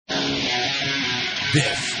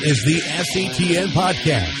This is the SETN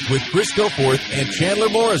Podcast with Chris Goforth and Chandler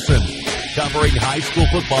Morrison, covering high school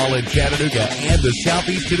football in Chattanooga and the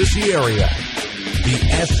Southeast Tennessee area. The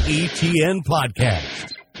SETN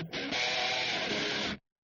Podcast.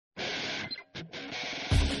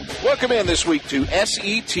 Welcome in this week to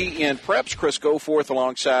SETN Preps. Chris Goforth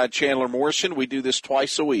alongside Chandler Morrison. We do this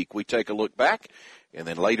twice a week. We take a look back, and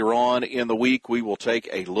then later on in the week, we will take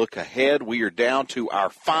a look ahead. We are down to our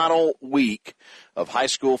final week of high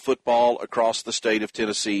school football across the state of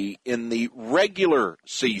Tennessee in the regular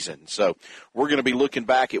season. So we're going to be looking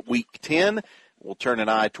back at week 10. We'll turn an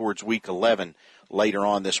eye towards week 11 later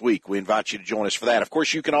on this week. We invite you to join us for that. Of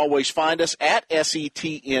course, you can always find us at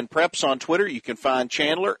SETN Preps on Twitter. You can find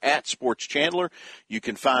Chandler at Sports Chandler. You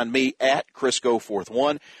can find me at Chris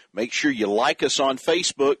Goforth1. Make sure you like us on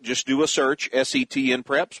Facebook. Just do a search, SETN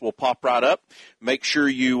Preps. We'll pop right up. Make sure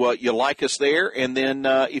you like us there. And then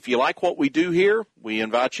if you like what we do here, we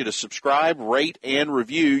invite you to subscribe, rate, and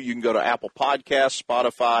review. You can go to Apple Podcasts,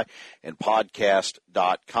 Spotify, and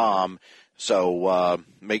podcast.com. So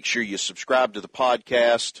make sure you subscribe to the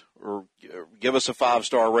podcast or give us a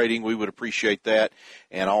 5-star rating. We would appreciate that.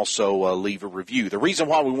 And also leave a review. The reason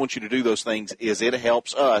why we want you to do those things is it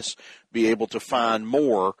helps us be able to find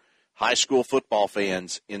more high school football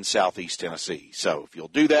fans in Southeast Tennessee. So if you'll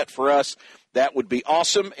do that for us, that would be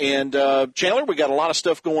awesome. And, Chandler, we got a lot of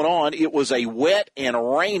stuff going on. It was a wet and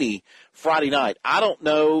rainy Friday night. I don't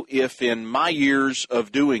know if in my years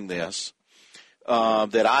of doing this,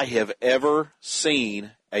 that I have ever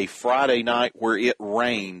seen a Friday night where it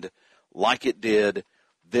rained like it did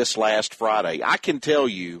this last Friday. I can tell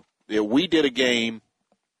you that we did a game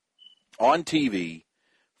on TV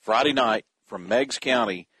Friday night from Meigs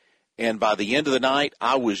County, and by the end of the night,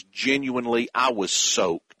 I was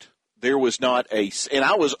soaked. There was not and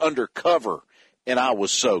I was undercover, and I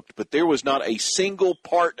was soaked, but there was not a single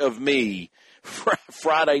part of me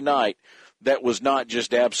Friday night that was not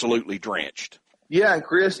just absolutely drenched. Yeah, and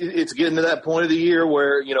Chris, it's getting to that point of the year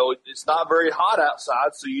where, you know, it's not very hot outside,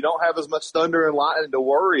 so you don't have as much thunder and lightning to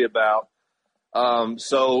worry about.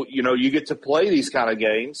 So, you know, you get to play these kind of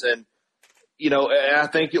games. And, you know, and I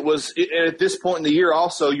think at this point in the year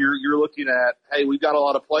also, you're looking at, hey, we've got a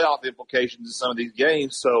lot of playoff implications in some of these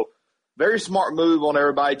games. So very smart move on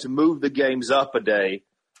everybody to move the games up a day.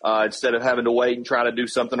 Instead of having to wait and try to do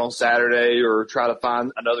something on Saturday or try to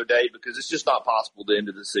find another date, because it's just not possible to end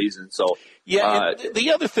of the season. So, yeah,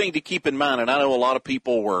 the other thing to keep in mind, and I know a lot of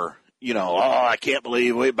people were, you know, I can't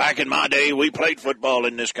believe back in my day we played football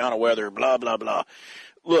in this kind of weather, blah, blah, blah.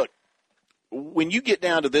 Look, when you get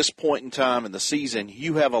down to this point in time in the season,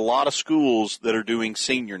 you have a lot of schools that are doing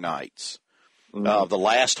senior nights. Mm-hmm. The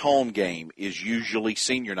last home game is usually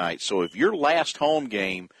senior night. So if your last home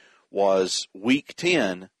game was week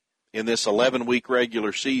 10 in this 11-week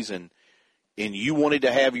regular season, and you wanted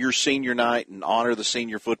to have your senior night and honor the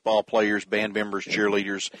senior football players, band members,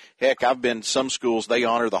 cheerleaders. Heck, I've been some schools, they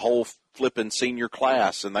honor the whole flipping senior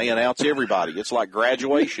class, and they announce everybody. It's like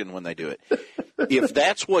graduation when they do it. If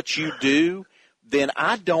that's what you do, then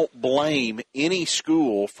I don't blame any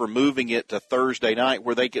school for moving it to Thursday night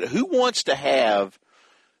where they get – who wants to have –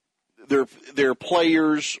 their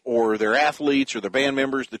players or their athletes or their band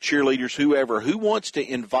members, the cheerleaders, whoever, who wants to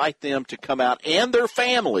invite them to come out and their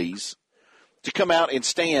families to come out and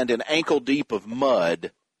stand in ankle deep of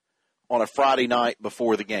mud on a Friday night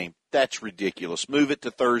before the game? That's ridiculous. Move it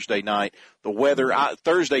to Thursday night. The weather,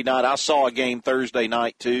 Thursday night, I saw a game Thursday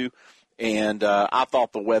night too, and I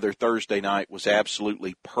thought the weather Thursday night was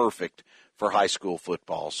absolutely perfect for high school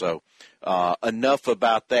football. So enough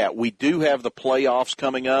about that. We do have the playoffs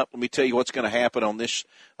coming up. Let me tell you what's going to happen on this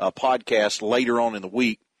podcast later on in the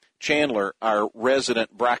week. Chandler, our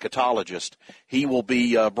resident bracketologist, he will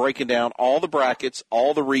be breaking down all the brackets,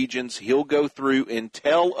 all the regions. He'll go through and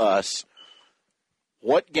tell us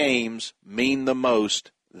what games mean the most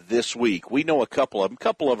this week. We know a couple of them. A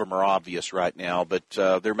couple of them are obvious right now, but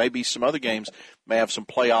there may be some other games may have some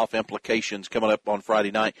playoff implications coming up on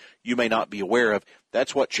Friday night you may not be aware of.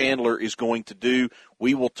 That's what Chandler is going to do.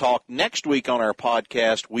 We will talk next week on our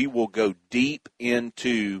podcast. We will go deep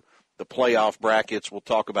into the playoff brackets. We'll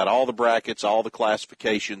talk about all the brackets, all the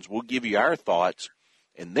classifications. We'll give you our thoughts.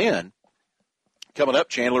 And then coming up,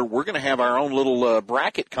 Chandler, we're going to have our own little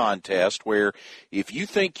bracket contest where if you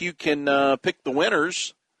think you can pick the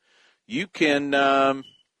winners, you can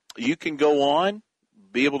go on,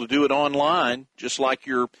 be able to do it online, just like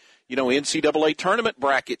your NCAA tournament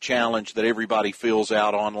bracket challenge that everybody fills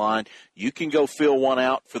out online. You can go fill one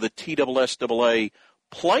out for the TSSAA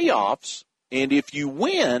playoffs, and if you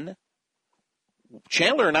win,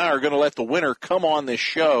 Chandler and I are going to let the winner come on this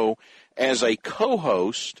show as a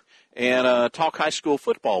co-host and talk high school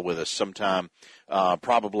football with us sometime,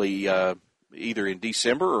 probably either in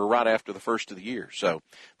December or right after the first of the year. So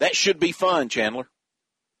that should be fun, Chandler.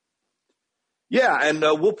 Yeah, and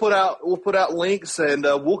we'll put out links, and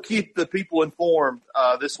we'll keep the people informed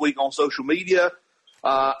this week on social media.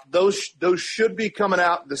 Those should be coming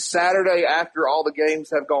out the Saturday after all the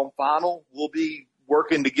games have gone final. We'll be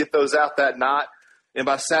working to get those out that night, and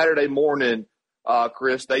by Saturday morning,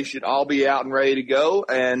 Chris, they should all be out and ready to go.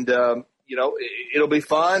 And it'll be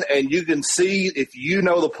fun, and you can see if you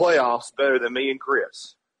know the playoffs better than me and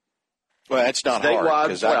Chris. Well, that's not hard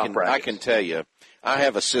because I can tell you. I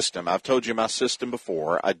have a system. I've told you my system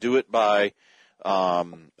before. I do it by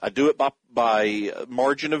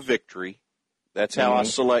margin of victory. That's how I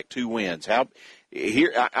select who wins. I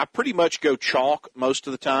pretty much go chalk most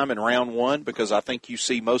of the time in round one because I think you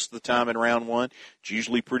see most of the time in round one. It's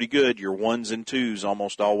usually pretty good. Your ones and twos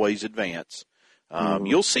almost always advance.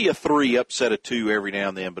 You'll see a 3 upset a 2 every now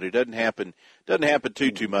and then, but it doesn't happen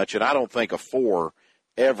too much. And I don't think a 4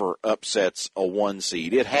 ever upsets a 1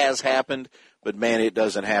 seed. It has happened, but man, it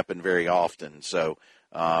doesn't happen very often. So,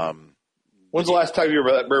 when's the last time you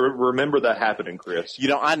remember that happening, Chris?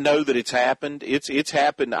 I know that it's happened. It's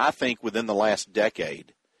happened, I think, within the last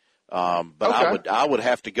decade. But okay. I would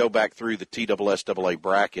have to go back through the TSSAA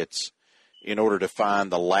brackets in order to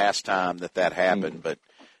find the last time that happened. But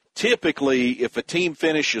typically, if a team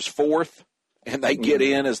finishes 4th and they get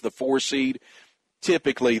in as the 4 seed,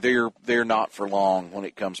 typically they're not for long when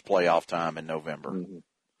it comes playoff time in November.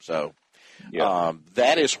 So. Yeah.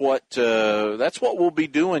 That's what we'll be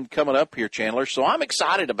doing coming up here, Chandler. So I'm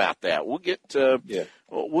excited about that. We'll get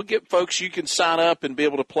folks. You can sign up and be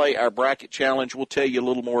able to play our bracket challenge. We'll tell you a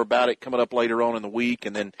little more about it coming up later on in the week.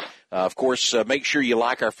 And then, of course, make sure you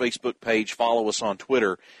like our Facebook page, follow us on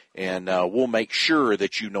Twitter, and we'll make sure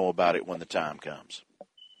that you know about it when the time comes.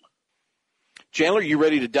 Chandler, you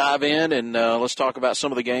ready to dive in and let's talk about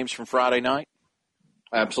some of the games from Friday night?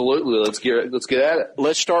 Absolutely. Let's get at it.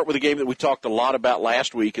 Let's start with a game that we talked a lot about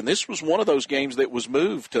last week, and this was one of those games that was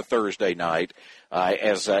moved to Thursday night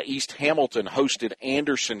as East Hamilton hosted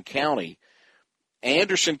Anderson County.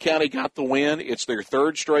 Anderson County got the win. It's their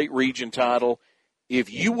 3rd straight region title.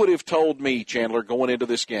 If you would have told me, Chandler, going into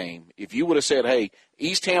this game, if you would have said, hey,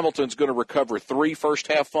 East Hamilton's going to recover 3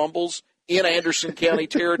 first-half fumbles in Anderson County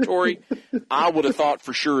territory, I would have thought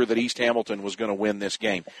for sure that East Hamilton was going to win this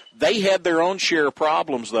game. They had their own share of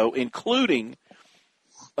problems, though, including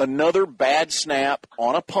another bad snap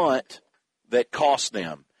on a punt that cost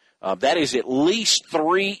them. That is at least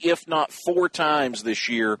 3, if not 4 times this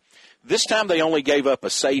year. This time they only gave up a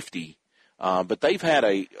safety, but they've had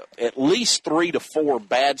at least 3 to 4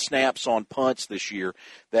 bad snaps on punts this year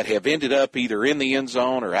that have ended up either in the end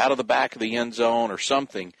zone or out of the back of the end zone or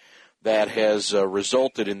something that has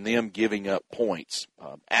resulted in them giving up points.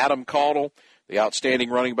 Adam Caudle, the outstanding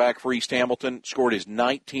running back for East Hamilton, scored his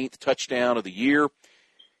 19th touchdown of the year.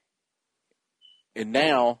 And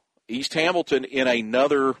now East Hamilton in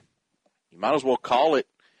another, you might as well call it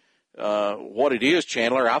what it is,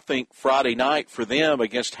 Chandler. I think Friday night for them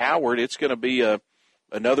against Howard, it's going to be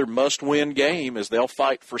another must-win game as they'll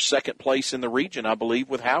fight for second place in the region, I believe,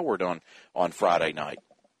 with Howard on Friday night.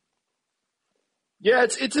 Yeah,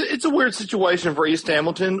 it's a weird situation for East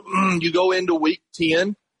Hamilton. You go into week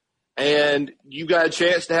 10, and you got a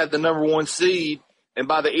chance to have the number 1 seed, and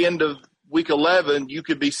by the end of week 11, you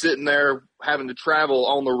could be sitting there having to travel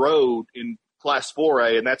on the road in Class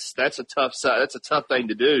 4A, and that's a tough side. That's a tough thing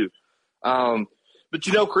to do. But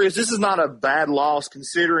Chris, this is not a bad loss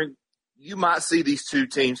considering you might see these 2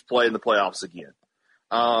 teams play in the playoffs again.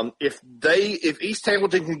 If East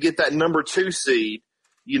Hamilton can get that number 2 seed,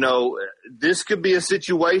 this could be a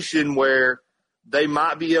situation where they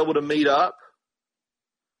might be able to meet up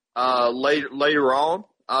later on.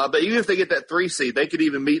 But even if they get that 3 seed, they could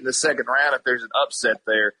even meet in the second round if there's an upset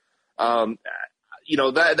there. That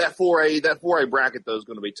 4A bracket though is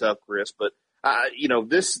going to be tough, Chris. But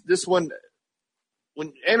this one,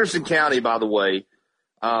 when Anderson County, by the way,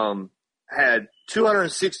 had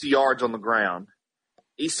 260 yards on the ground,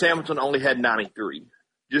 East Hamilton only had 93.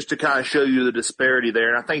 Just to kind of show you the disparity there.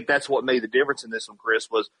 And I think that's what made the difference in this one, Chris,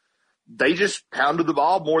 was they just pounded the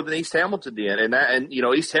ball more than East Hamilton did. And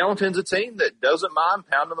East Hamilton's a team that doesn't mind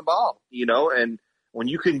pounding the ball, and when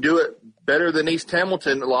you can do it better than East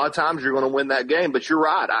Hamilton, a lot of times you're going to win that game. But you're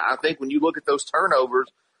right. I think when you look at those turnovers,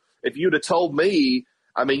 if you'd have told me,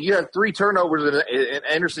 you had 3 turnovers in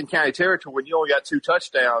Anderson County territory when you only got 2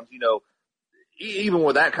 touchdowns, even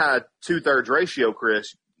with that kind of 2/3 ratio,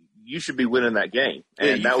 Chris, you should be winning that game.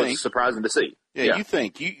 And that was surprising to see. Yeah, you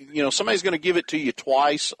think somebody's going to give it to you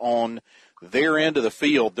twice on their end of the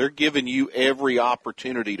field. They're giving you every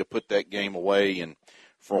opportunity to put that game away, and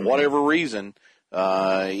for whatever reason,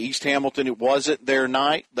 East Hamilton, it wasn't their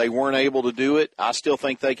night. They weren't able to do it. I still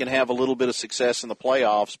think they can have a little bit of success in the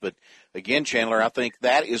playoffs, but again, Chandler, I think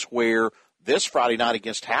that is where this Friday night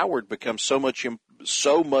against Howard becomes so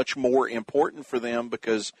much more important for them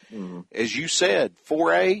because, as you said,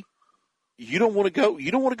 4A, you don't want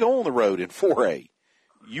to go on the road in 4A.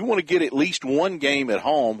 You want to get at least one game at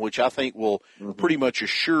home, which I think will pretty much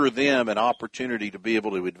assure them an opportunity to be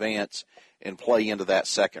able to advance and play into that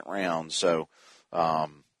second round. So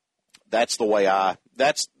that's the way I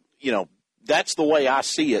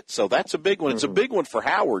see it. So that's a big one. It's a big one for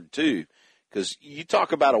Howard too, because you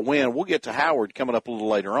talk about a win. We'll get to Howard coming up a little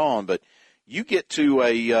later on, but you get to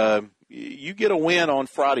you get a win on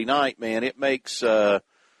Friday night, man. It makes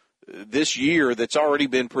this year that's already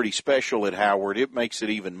been pretty special at Howard, it makes it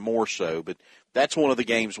even more so. But that's one of the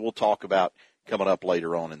games we'll talk about coming up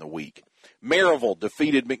later on in the week. Maryville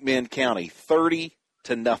defeated McMinn County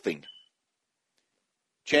 30-0.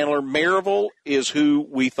 Chandler, Maryville is who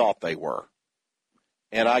we thought they were.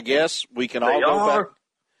 And I guess we can all go back.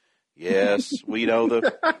 Yes, we know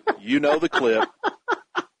the clip.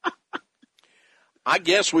 I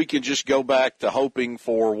guess we can just go back to hoping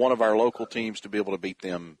for one of our local teams to be able to beat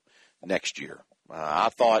them next year. I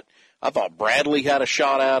thought Bradley had a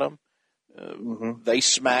shot at them. They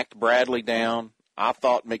smacked Bradley down. I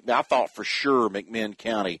thought for sure McMinn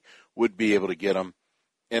County would be able to get them,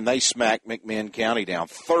 and they smacked McMinn County down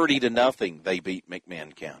 30-0. They beat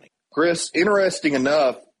McMinn County. Chris, interesting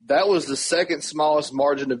enough, that was the second smallest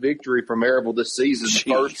margin of victory for Maryville this season. Jeez.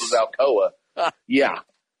 The first was Alcoa.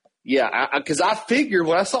 Yeah, because I figured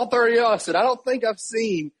when I saw 30, I said, I don't think I've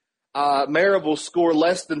seen Maryville score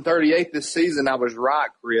less than 38 this season. I was right,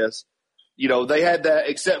 Chris. They had that,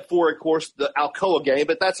 except for, of course, the Alcoa game,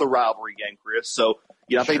 but that's a rivalry game, Chris. So,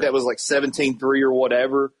 I think that was like 17-3 or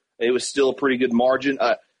whatever. It was still a pretty good margin.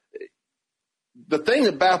 The thing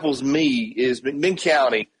that baffles me is McMinn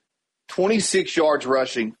County, 26 yards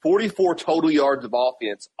rushing, 44 total yards of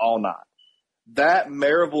offense all night. That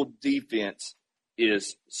Maryville defense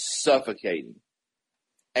is suffocating.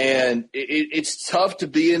 And it's tough to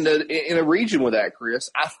be in a region with that, Chris.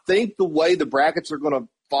 I think the way the brackets are going to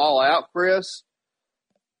fall out, Chris,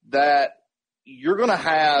 that you're going to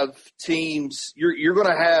have teams. You're going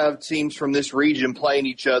to have teams from this region playing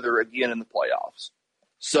each other again in the playoffs.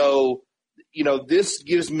 So, this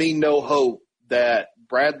gives me no hope that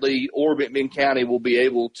Bradley or McMinn County will be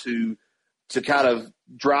able to kind of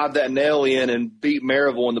drive that nail in and beat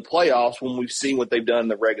Maryville in the playoffs when we've seen what they've done in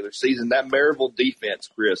the regular season. That Maryville defense,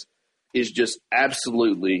 Chris, is just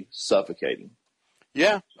absolutely suffocating.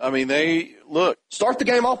 Yeah, I mean, start the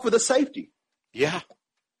game off with a safety. Yeah.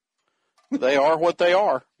 They are what they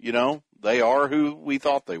are, They are who we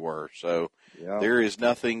thought they were. So there is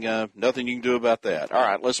nothing you can do about that. All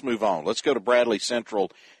right, let's move on. Let's go to Bradley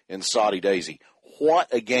Central and Soddy Daisy.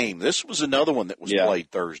 What a game. This was another one that was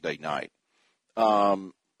played Thursday night.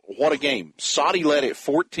 What a game. Soddy led at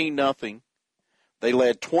 14-0. They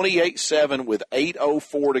led 28-7 with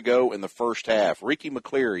 8:04 to go in the first half. Ricky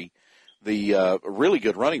McCleary, the really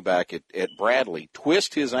good running back at Bradley,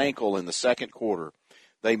 twist his ankle in the second quarter.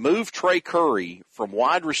 They moved Trey Curry from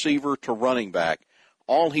wide receiver to running back.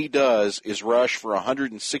 All he does is rush for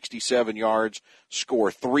 167 yards,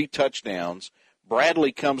 score 3 touchdowns.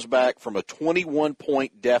 Bradley comes back from a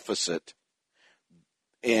 21-point deficit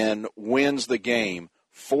and wins the game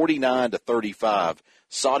 49-35.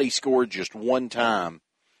 Soddy scored just one time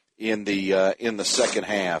in the second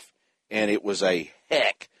half, and it was a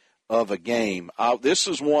heck of a game. This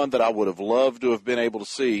is one that I would have loved to have been able to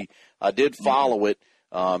see. I did follow it,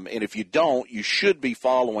 and if you don't, you should be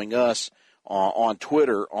following us on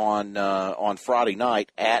Twitter on Friday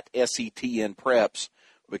night at SETN Preps,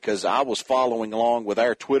 because I was following along with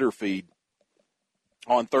our Twitter feed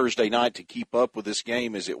on Thursday night to keep up with this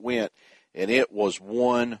game as it went, and it was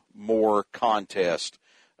one more contest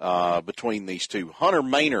between these two. Hunter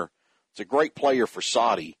Maynor is a great player for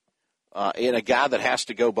Soddy, and a guy that has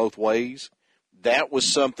to go both ways. That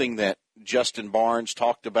was something that Justin Barnes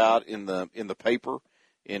talked about in the paper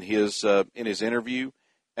in his interview,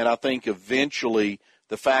 and I think eventually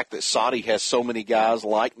the fact that Soddy has so many guys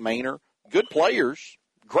like Maynor, good players,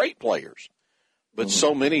 great players, but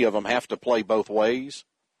so many of them have to play both ways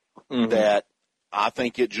that I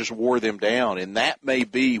think it just wore them down. And that may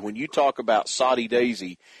be when you talk about Soddy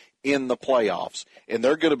Daisy in the playoffs, and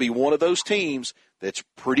they're going to be one of those teams that's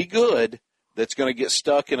pretty good, that's going to get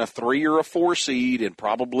stuck in a 3 or a 4 seed and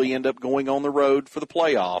probably end up going on the road for the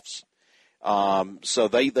playoffs. So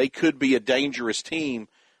they could be a dangerous team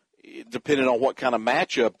depending on what kind of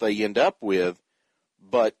matchup they end up with.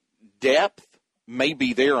 But depth may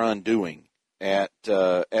be their undoing at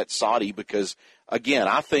Saudi because, again,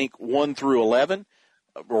 I think 1 through 11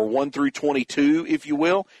 or 1 through 22, if you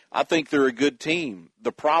will, I think they're a good team.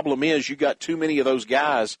 The problem is you got too many of those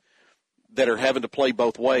guys that are having to play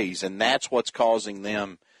both ways, and that's what's causing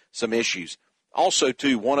them some issues. Also,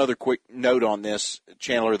 too, one other quick note on this,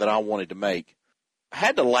 Chandler, that I wanted to make. I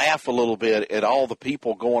had to laugh a little bit at all the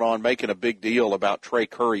people going on making a big deal about Trey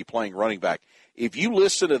Curry playing running back. If you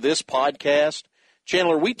listen to this podcast,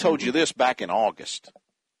 Chandler, we told you this back in August.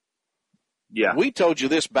 Yeah. We told you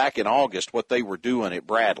this back in August, what they were doing at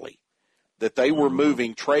Bradley, that they were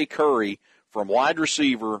moving Trey Curry from wide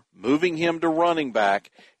receiver, moving him to running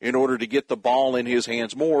back in order to get the ball in his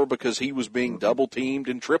hands more because he was being double-teamed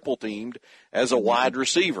and triple-teamed as a wide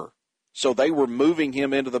receiver. So they were moving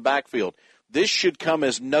him into the backfield. This should come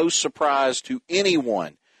as no surprise to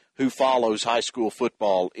anyone who follows high school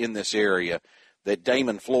football in this area that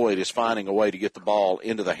Damon Floyd is finding a way to get the ball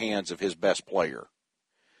into the hands of his best player.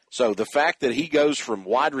 So the fact that he goes from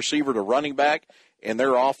wide receiver to running back and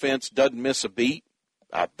their offense doesn't miss a beat,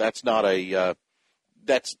 that's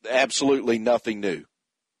absolutely nothing new.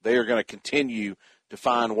 They are going to continue to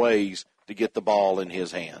find ways to get the ball in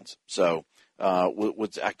his hands. So I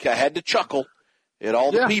had to chuckle at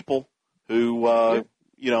all the people who,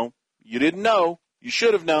 you didn't know. You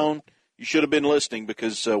should have known. You should have been listening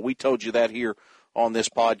because we told you that here on this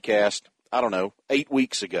podcast, 8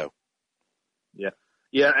 weeks ago. Yeah.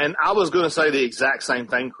 Yeah, and I was going to say the exact same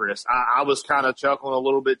thing, Chris. I was kind of chuckling a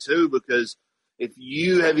little bit too because if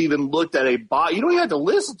you have even looked at a box, you don't even have to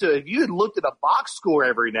listen to it. If you had looked at a box score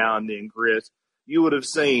every now and then, Chris, you would have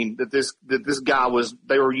seen that this guy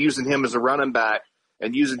they were using him as a running back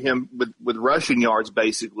and using him with rushing yards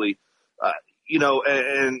basically.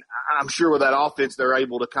 And I'm sure with that offense they're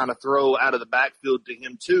able to kind of throw out of the backfield to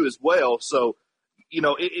him too as well. So,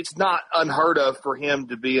 it's not unheard of for him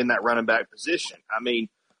to be in that running back position. I mean,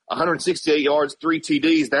 168 yards, 3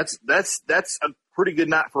 TDs, that's a pretty good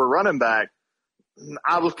night for a running back.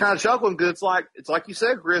 I was kind of chuckling because it's like you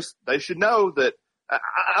said, Chris, they should know that.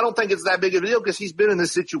 I don't think it's that big of a deal because he's been in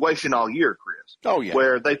this situation all year, Chris. Oh, yeah.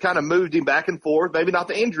 Where they've kind of moved him back and forth, maybe not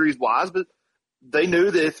the injuries wise, but they knew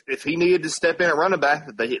that if he needed to step in at running back,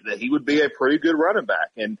 that he would be a pretty good running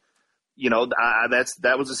back. And,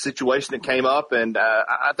 that was a situation that came up, and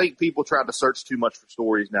I think people try to search too much for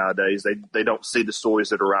stories nowadays. They don't see the stories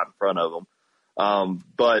that are right in front of them.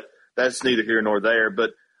 But that's neither here nor there.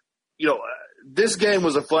 But, this game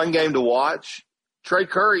was a fun game to watch. Trey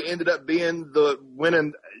Curry ended up being the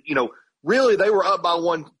winning, really they were up by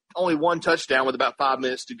only one touchdown with about 5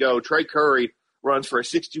 minutes to go. Trey Curry runs for a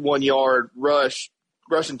 61-yard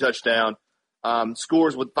rushing touchdown.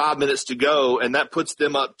 Scores with 5 minutes to go, and that puts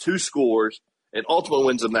them up 2 scores and ultimately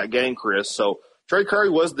wins them that game, Chris. So Trey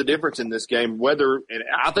Curry was the difference in this game, and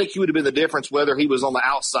I think he would have been the difference whether he was on the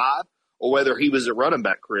outside or whether he was at running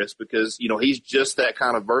back, Chris, because, he's just that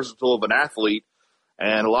kind of versatile of an athlete.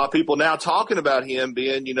 And a lot of people now talking about him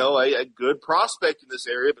being, a good prospect in this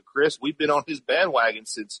area. But, Chris, we've been on his bandwagon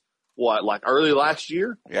since, early last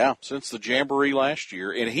year? Yeah, since the Jamboree last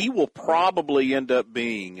year. And he will probably end up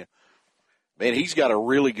being – man, he's got a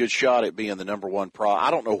really good shot at being the number one pro.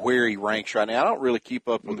 I don't know where he ranks right now. I don't really keep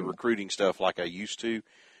up with the recruiting stuff like I used to.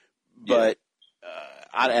 But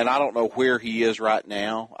I don't know where he is right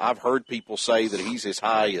now. I've heard people say that he's as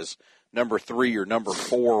high as number 3 or number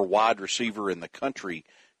 4 wide receiver in the country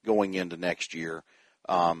going into next year.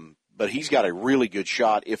 But he's got a really good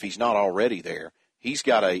shot, if he's not already there. He's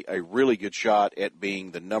got a really good shot at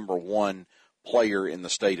being the number 1 player in the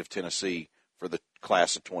state of Tennessee for the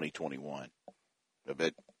class of 2021.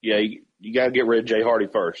 But yeah, you got to get rid of Jay Hardy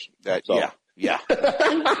first. Yeah.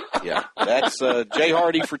 Yeah. That's Jay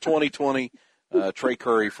Hardy for 2020, Trey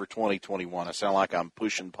Curry for 2021. I sound like I'm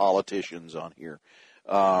pushing politicians on here.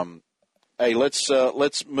 Hey,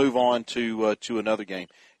 let's move on to another game.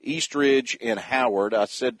 Eastridge and Howard. I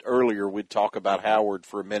said earlier we'd talk about Howard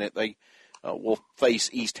for a minute. They will face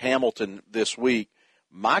East Hamilton this week.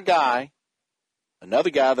 My guy,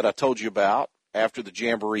 another guy that I told you about after the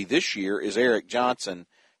Jamboree this year, is Eric Johnson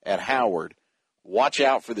at Howard. Watch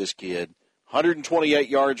out for this kid. 128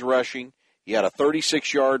 yards rushing. He had a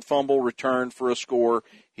 36-yard fumble return for a score.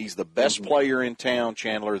 He's the best player in town,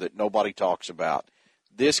 Chandler, that nobody talks about.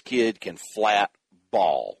 This kid can flat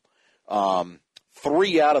ball.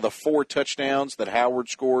 3 out of the 4 touchdowns that Howard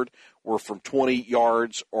scored were from 20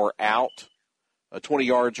 yards or out, 20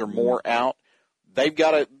 yards or more out. They've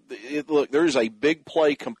got look, there's a big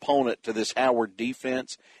play component to this Howard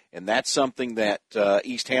defense, And that's something that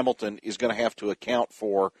East Hamilton is going to have to account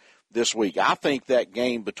for this week. I think that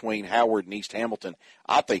game between Howard and East Hamilton,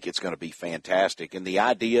 I think it's going to be fantastic. And the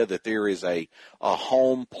idea that there is a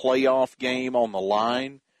home playoff game on the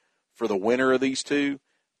line for the winner of these two,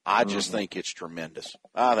 I just think it's tremendous.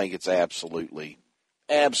 I think it's absolutely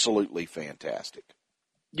fantastic.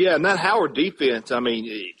 Yeah, and that Howard defense, I mean,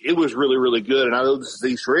 it was really, really good. And I know this is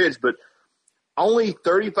East Ridge, but only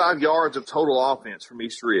 35 yards of total offense from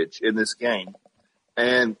East Ridge in this game.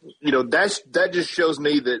 And, that just shows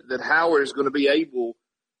me that Howard is going to be able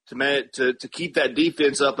to keep that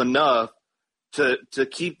defense up enough to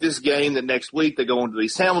keep this game that next week they go into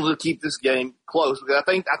East Hamilton to keep this game close. Because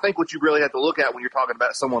I think what you really have to look at when you're talking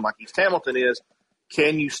about someone like East Hamilton is,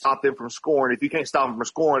 can you stop them from scoring? If you can't stop them from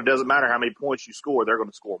scoring, it doesn't matter how many points you score, they're going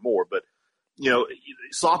to score more. But,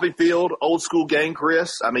 sloppy field, old school game,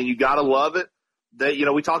 Chris. I mean, you got to love it.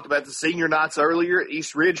 We talked about the senior nights earlier.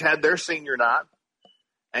 East Ridge had their senior night.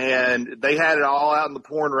 And they had it all out in the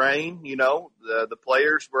pouring rain. The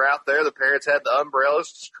players were out there. The parents had the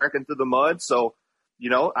umbrellas trekking through the mud. So,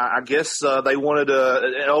 I guess they wanted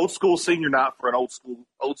an old school senior night for an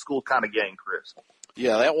old school kind of game, Chris.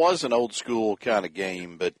 Yeah, that was an old school kind of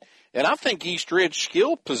game. And I think East Ridge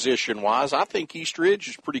skill position wise, I think East Ridge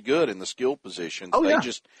is pretty good in the skill positions. Oh, yeah.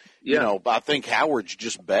 I think Howard's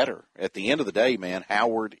just better. At the end of the day, man,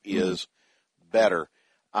 Howard is better.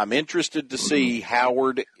 I'm interested to see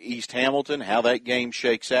Howard, East Hamilton, how that game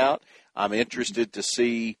shakes out. I'm interested to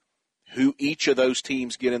see who each of those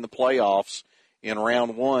teams get in the playoffs in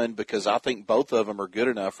round one, because I think both of them are good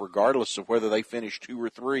enough, regardless of whether they finish 2 or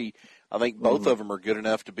 3. I think both of them are good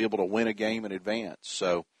enough to be able to win a game in advance.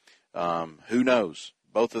 So who knows?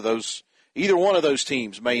 Either one of those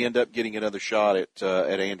teams may end up getting another shot at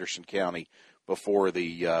Anderson County before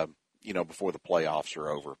the before the playoffs are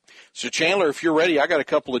over. So, Chandler, if you're ready, I got a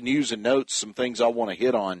couple of news and notes, some things I want to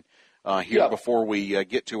hit on here before we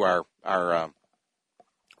get to our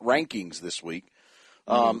rankings this week.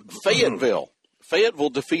 Fayetteville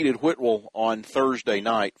defeated Whitwell on Thursday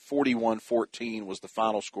night. 41-14 was the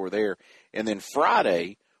final score there. And then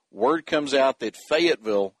Friday, word comes out that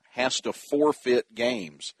Fayetteville has to forfeit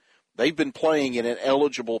games. They've been playing an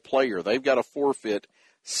ineligible player. They've got to forfeit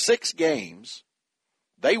 6 games.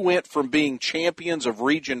 They went from being champions of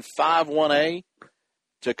Region 5-1A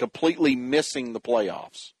to completely missing the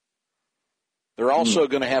playoffs. They're also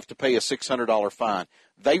going to have to pay a $600 fine.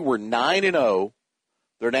 They were 9-0.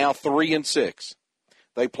 They're now 3-6.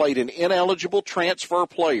 They played an ineligible transfer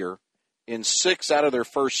player in 6 out of their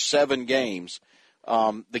first 7 games.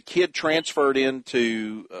 The kid transferred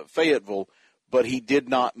into Fayetteville, but he did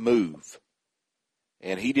not move.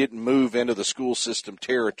 And he didn't move into the school system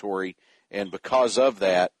territory. And because of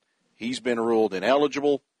that, he's been ruled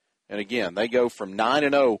ineligible. And again, they go from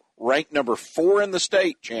 9-0, ranked number 4 in the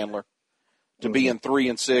state, Chandler, to being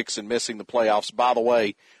 3-6 and missing the playoffs. By the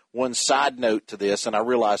way, one side note to this, and I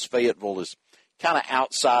realize Fayetteville is kind of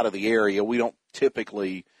outside of the area. We don't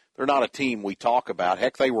typically, they're not a team we talk about.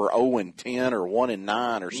 Heck, they were 0-10 or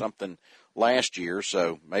 1-9 or something last year.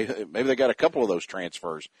 So maybe they got a couple of those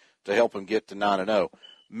transfers to help them get to 9-0.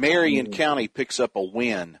 Marion County picks up a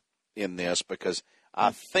win in this because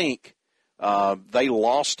I think they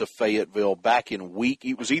lost to Fayetteville back in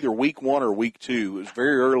it was either week 1 or week 2. It was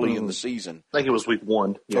very early in the season. I think it was week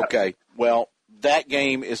 1. Yeah. Okay. Well, that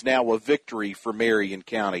game is now a victory for Marion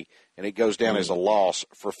County, and it goes down as a loss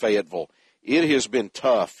for Fayetteville. It has been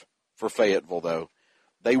tough for Fayetteville, though.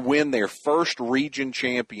 They win their first region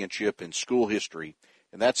championship in school history,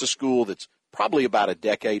 and that's a school that's probably about a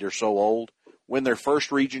decade or so old. Win their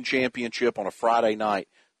first region championship on a Friday night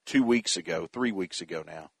 3 weeks ago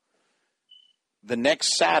now. The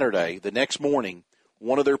next Saturday, the next morning,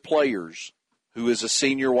 one of their players, who is a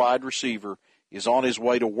senior wide receiver, is on his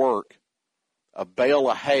way to work. A bale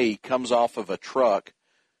of hay comes off of a truck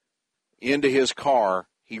into his car.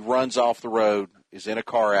 He runs off the road, is in a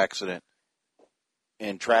car accident,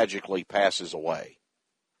 and tragically passes away.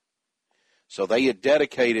 So they had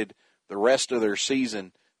dedicated the rest of their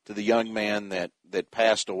season to the young man that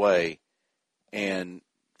passed away. And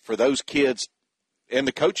for those kids and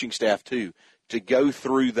the coaching staff, too, to go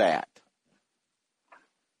through that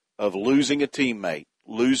of losing a teammate,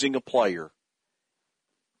 losing a player,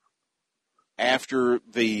 after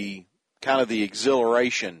the kind of the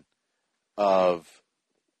exhilaration of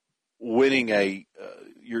winning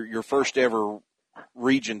your first ever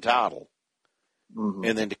region title,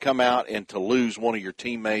 and then to come out and to lose one of your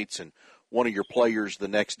teammates and one of your players the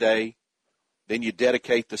next day, then you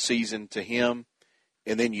dedicate the season to him,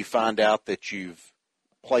 and then you find out that you've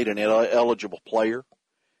played an eligible player,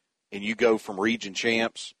 and you go from region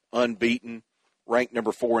champs unbeaten, ranked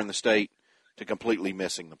number 4 in the state, to completely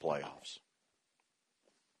missing the playoffs.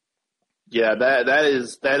 Yeah, that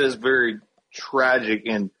is very tragic,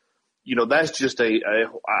 and that's just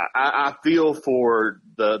I feel for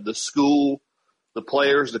the school, the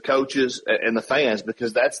players, the coaches, and the fans,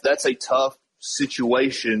 because that's a tough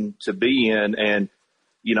situation to be in, and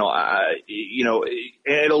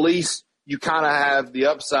at least you kind of have the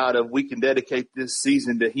upside of we can dedicate this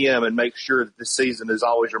season to him and make sure that this season is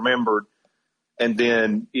always remembered, and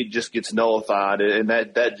then it just gets nullified, and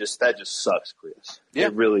that just sucks, Chris. Yeah.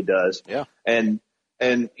 It really does. Yeah. And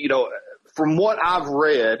from what I've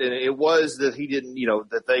read, and it was that he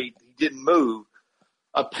didn't move.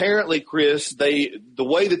 Apparently, Chris, the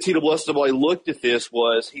way the TSSAA looked at this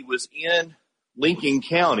was he was in Lincoln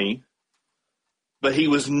County, but he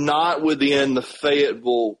was not within the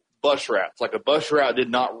Fayetteville bus routes. Like, a bus route did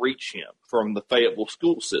not reach him from the Fayetteville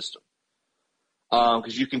school system.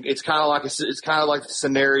 Because it's kind of like the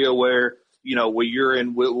scenario where where you're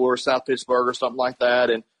in Whitworth or South Pittsburgh or something like that,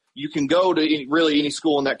 and you can go to any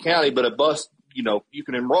school in that county, but a bus, you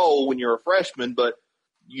can enroll when you're a freshman, but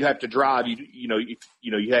you have to drive. You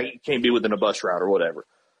can't be within a bus route or whatever.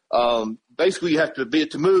 Basically, you have to be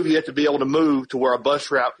able to move to where a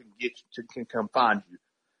bus route can come find you.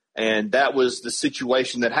 And that was the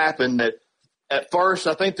situation that happened. That at first,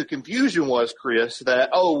 I think the confusion was, Chris, that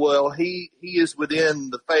he is within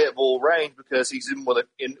the Fayetteville range because he's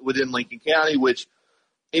within Lincoln County, which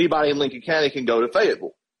anybody in Lincoln County can go to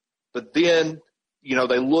Fayetteville. But then,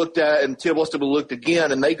 they looked at, and TSSAA looked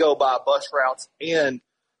again, and they go by bus routes and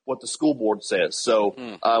what the school board says. So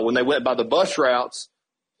when they went by the bus routes,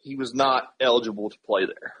 he was not eligible to play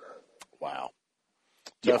there. Wow.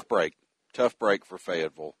 Tough break for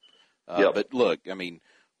Fayetteville. But look, I mean,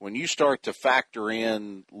 when you start to factor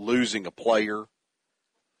in losing a player,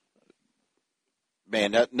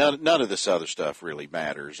 man, none of this other stuff really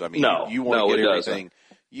matters. I mean, you want to get everything.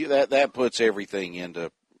 That puts everything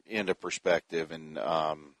into perspective, and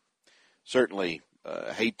certainly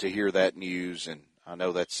hate to hear that news. And I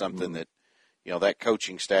know that's something that that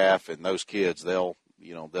coaching staff and those kids they'll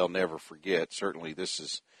never forget. Certainly,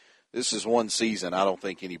 this is one season I don't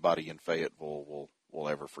think anybody in Fayetteville will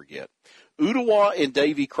ever forget. Ooltewah and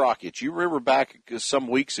Davy Crockett. You remember back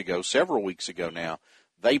several weeks ago now,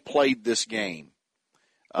 they played this game.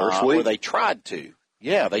 First week? Or they tried to.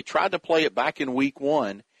 Yeah, they tried to play it back in week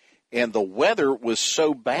 1, and the weather was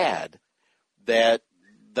so bad that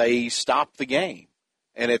they stopped the game.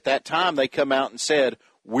 And at that time, they come out and said,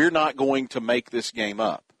 we're not going to make this game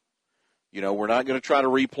up. We're not going to try to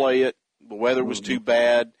replay it. The weather was too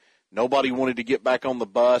bad. Nobody wanted to get back on the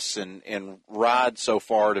bus and ride so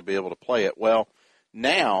far to be able to play it. Well,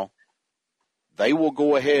 now they will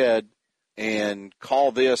go ahead and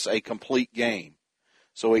call this a complete game.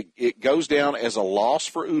 So it goes down as a loss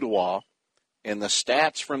for Ooltewah, and the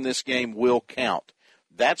stats from this game will count.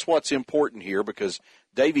 That's what's important here, because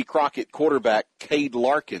Davy Crockett quarterback Cade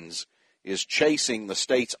Larkins is chasing the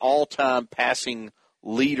state's all-time passing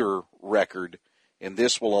leader record, and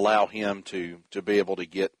this will allow him to be able to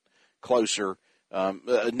get closer.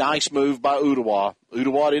 A nice move by Ooltewah.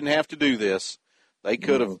 Ooltewah didn't have to do this. They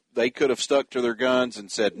could have stuck to their guns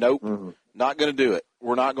and said, nope, not going to do it.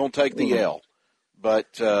 We're not going to take the L.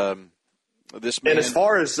 But this man. And as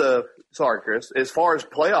far as sorry, Chris, as far as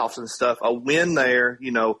playoffs and stuff, a win there,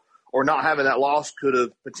 or not having that loss could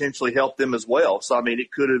have potentially helped them as well. So, I mean,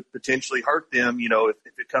 it could have potentially hurt them, if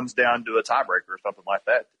it comes down to a tiebreaker or something like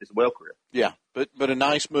that as well, Chris. Yeah, but a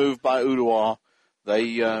nice move by Ooltewah.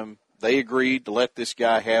 They agreed to let this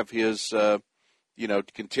guy have his, to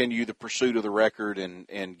continue the pursuit of the record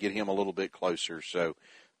and get him a little bit closer. So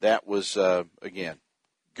that was, again,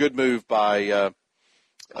 good move by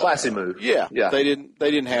classy move. Yeah. They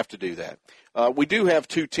didn't have to do that. We do have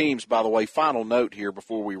two teams, by the way. Final note here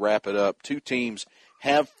before we wrap it up. Two teams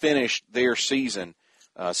have finished their season.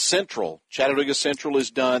 Chattanooga Central is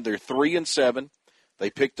done. They're 3-7. They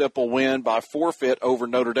picked up a win by forfeit over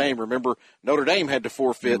Notre Dame. Remember, Notre Dame had to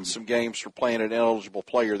forfeit some games for playing an ineligible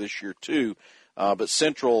player this year too. But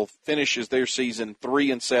Central finishes their season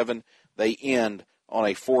 3-7. They end on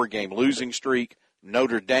a 4-game losing streak.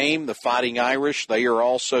 Notre Dame, the Fighting Irish, they are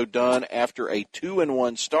also done after a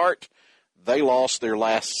 2-1 start. They lost their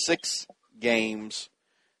last 6 games.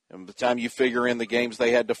 And by the time you figure in the games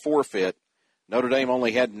they had to forfeit, Notre Dame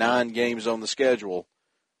only had 9 games on the schedule.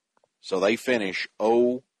 So they finish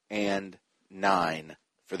 0-9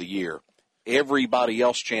 for the year. Everybody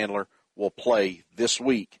else, Chandler, will play this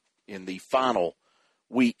week in the final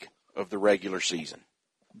week of the regular season.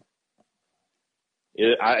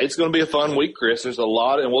 It's going to be a fun week, Chris. There's a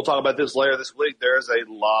lot, and we'll talk about this later this week. There's a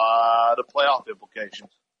lot of playoff implications.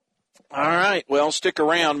 All right. Well, stick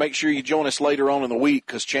around. Make sure you join us later on in the week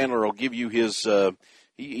because Chandler will give you his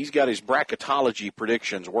he's got his bracketology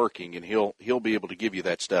predictions working, and he'll be able to give you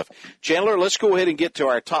that stuff. Chandler, let's go ahead and get to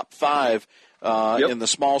our top 5 in the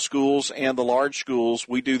small schools and the large schools.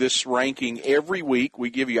 We do this ranking every week. We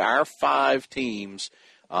give you our 5 teams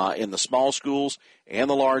in the small schools and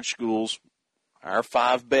the large schools, our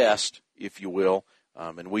 5 best, if you will,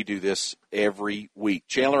 and we do this every week.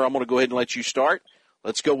 Chandler, I'm going to go ahead and let you start.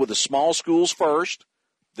 Let's go with the small schools first.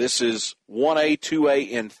 This is 1A,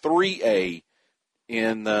 2A, and 3A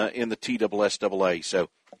in the TSSAA. So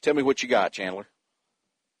tell me what you got, Chandler.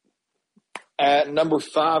 At number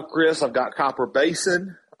 5, Chris, I've got Copper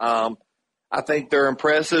Basin. I think they're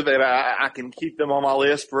impressive, and I can keep them on my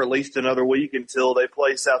list for at least another week until they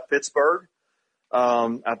play South Pittsburgh.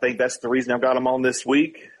 I think that's the reason I've got them on this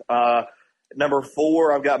week. Number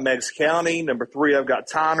 4, I've got Meigs County. Number 3, I've got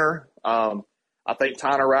Tyner. I think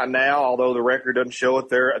Tyner right now, although the record doesn't show it,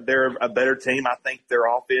 they're a better team. I think their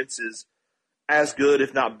offense is as good,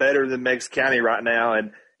 if not better, than Meigs County right now.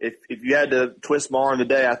 And if you had to twist my arm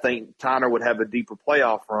today, I think Tyner would have a deeper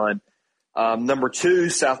playoff run. Number 2,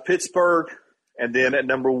 South Pittsburgh. And then at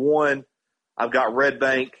number 1, I've got Red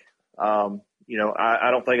Bank. I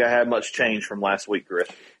don't think I had much change from last week, Chris.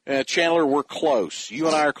 Chandler, we're close. You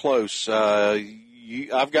and I are close.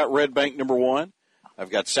 I've got Red Bank number 1. I've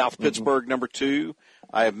got South Pittsburgh number 2.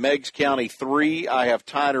 I have Meigs County 3. I have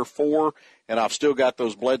Tyner 4. And I've still got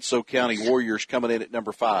those Bledsoe County Warriors coming in at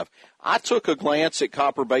number 5. I took a glance at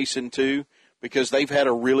Copper Basin, too, because they've had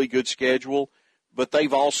a really good schedule, but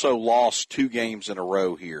they've also lost 2 games in a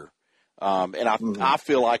row here. I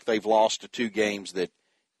feel like they've lost to 2 games that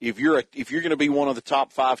if you're going to be one of the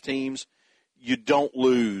top 5 teams, you don't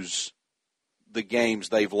lose the games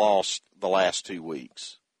they've lost the last 2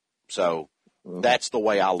 weeks. So that's the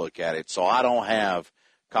way I look at it. So I don't have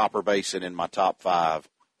Copper Basin in my top 5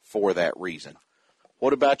 for that reason.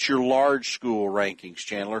 What about your large school rankings,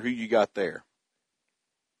 Chandler? Who you got there?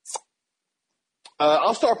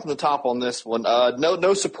 I'll start from the top on this one.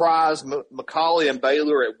 No surprise, McCallie and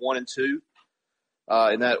Baylor at 1 and 2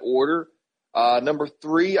 in that order. Number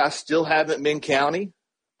 3, I still have McMinn County.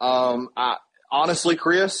 Honestly,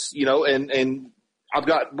 Chris, and I've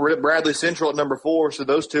got Bradley Central at number 4, so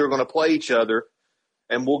those 2 are going to play each other,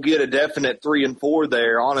 and we'll get a definite 3 and 4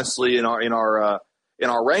 there. Honestly, in our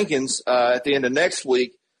rankings at the end of next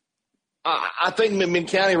week, I think McMinn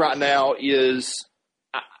County right now is,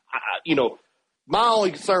 my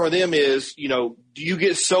only concern with them is, do you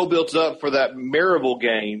get so built up for that Maryville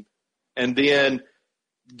game, and then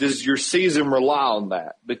does your season rely on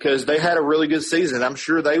that? Because they had a really good season. I'm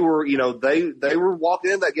sure they were, they were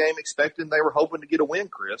walking in that game expecting they were hoping to get a win,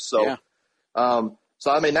 Chris. So, yeah. So,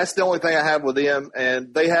 I mean, that's the only thing I have with them.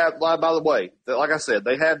 And they have, by the way, like I said,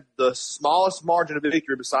 they had the smallest margin of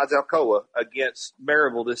victory besides Alcoa against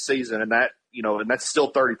Maryville this season. And that, and that's still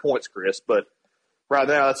 30 points, Chris. But right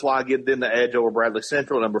now, that's why I give them the edge over Bradley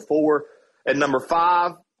Central, number 4. And number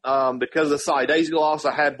 5, because of the Sally Daisy loss,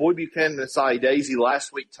 I had Boyd Buchanan and Sally Daisy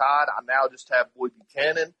last week tied. I now just have Boyd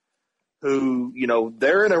Buchanan, who,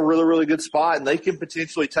 they're in a really, really good spot, and they can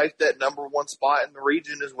potentially take that number 1 spot in the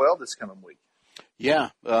region as well this coming week. Yeah,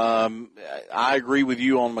 I agree with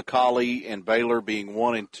you on McCallie and Baylor being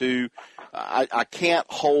 1 and 2. I can't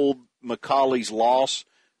hold McCallie's loss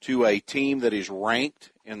to a team that is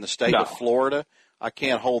ranked in the state of Florida. I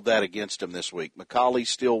can't hold that against them this week. McCallie's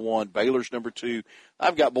still 1. Baylor's number 2.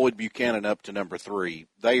 I've got Boyd Buchanan up to number 3.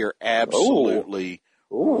 They are absolutely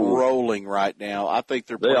rolling right now. I think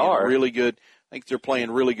they're playing really good. I think they're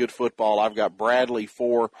playing really good football. I've got Bradley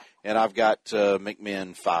 4, and I've got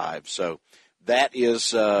McMinn 5. So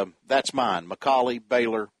that's mine. McCallie,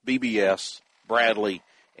 Baylor, BBS, Bradley,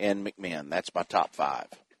 and McMinn. That's my top 5.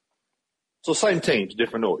 So same teams,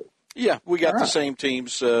 different order. Yeah, we got the same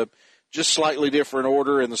teams, just slightly different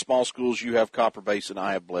order. In the small schools, you have Copper Basin,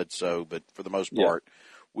 I have Bledsoe, but for the most part,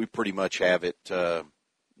 we pretty much have it.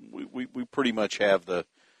 We pretty much have the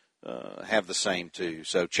same too.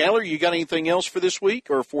 So, Chandler, you got anything else for this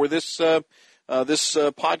week or for this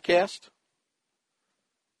podcast?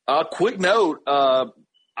 Quick note.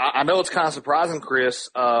 I know it's kind of surprising, Chris.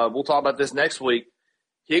 We'll talk about this next week.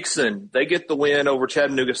 Hickson, they get the win over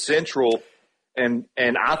Chattanooga Central. And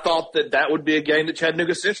I thought that would be a game that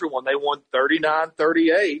Chattanooga Central won. They won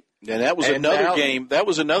 39-38. And that was another game. That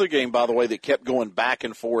was another game, by the way, that kept going back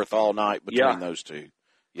and forth all night between those two.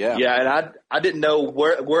 Yeah. Yeah, and I didn't know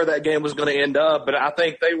where that game was going to end up, but I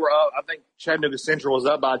think they were up. I think Chattanooga Central was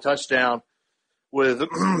up by a touchdown with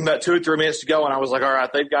about 2 or 3 minutes to go, and I was like, all right,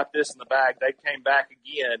 they've got this in the bag. They came back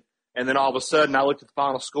again, and then all of a sudden I looked at the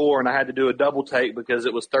final score, and I had to do a double take because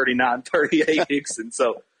it was 39-38 Hickson.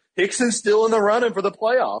 So Hickson's still in the running for the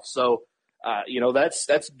playoffs. So,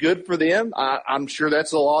 that's good for them. I'm sure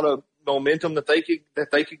that's a lot of momentum that they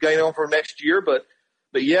could gain on for next year. But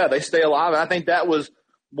yeah, they stay alive. And I think that was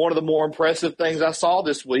one of the more impressive things I saw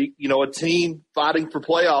this week. A team fighting for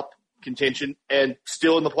playoff contention and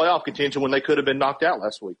still in the playoff contention when they could have been knocked out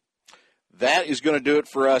last week. That is going to do it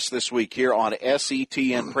for us this week here on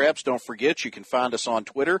SETN Preps. Don't forget, you can find us on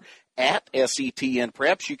Twitter at SETN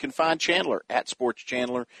Preps. You can find Chandler at Sports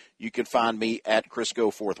Chandler. You can find me at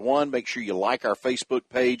Crisco41. Make sure you like our Facebook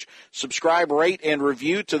page. Subscribe, rate, and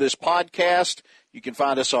review to this podcast. You can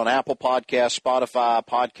find us on Apple Podcasts, Spotify,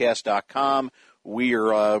 podcast.com.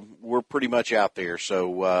 We're pretty much out there.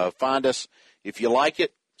 So find us. If you like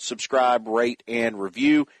it, subscribe, rate, and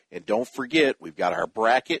review. And don't forget, we've got our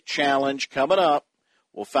bracket challenge coming up.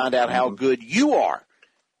 We'll find out how good you are.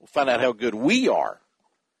 We'll find out how good we are.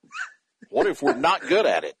 What if we're not good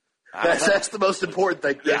at it? That's the most important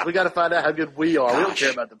thing. Yeah. We got to find out how good we are. Gosh, we don't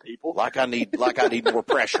care about the people. Like I need more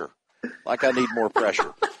pressure. Like I need more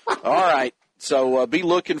pressure. All right. So be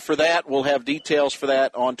looking for that. We'll have details for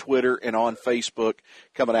that on Twitter and on Facebook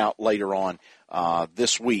coming out later on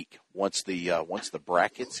this week once the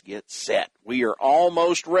brackets get set. We are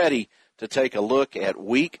almost ready to take a look at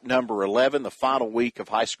week number 11, the final week of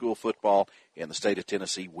high school football in the state of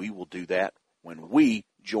Tennessee. We will do that when we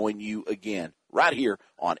join you again right here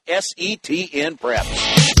on SETN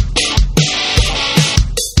Preps.